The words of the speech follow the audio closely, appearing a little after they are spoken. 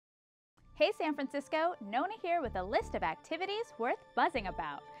Hey San Francisco, Nona here with a list of activities worth buzzing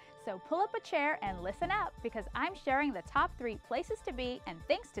about. So pull up a chair and listen up because I'm sharing the top 3 places to be and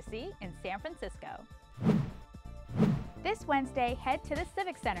things to see in San Francisco. This Wednesday, head to the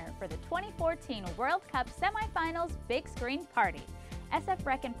Civic Center for the 2014 World Cup semifinals big screen party.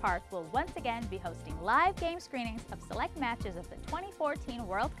 SF Park will once again be hosting live game screenings of select matches of the 2014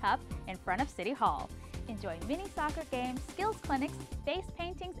 World Cup in front of City Hall. Enjoy mini soccer games, skills clinics, face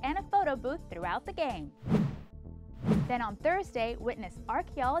paintings, and a photo booth throughout the game. Then on Thursday, witness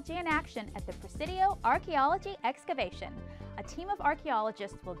archaeology in action at the Presidio Archaeology Excavation. A team of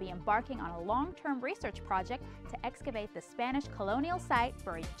archaeologists will be embarking on a long-term research project to excavate the Spanish colonial site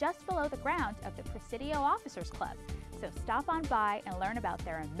buried just below the ground of the Presidio Officers Club. So stop on by and learn about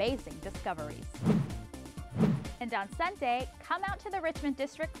their amazing discoveries. And on Sunday, come out to the Richmond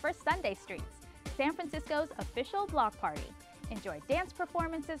District for Sunday Streets, San Francisco's official block party. Enjoy dance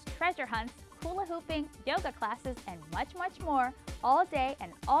performances, treasure hunts, hula hooping, yoga classes, and much, much more all day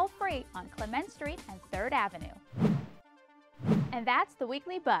and all free on Clement Street and 3rd Avenue. And that's the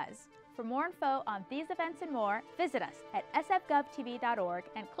Weekly Buzz. For more info on these events and more, visit us at sfgovtv.org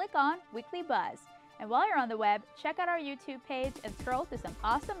and click on Weekly Buzz. And while you're on the web, check out our YouTube page and scroll through some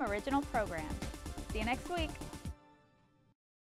awesome original programs. See you next week.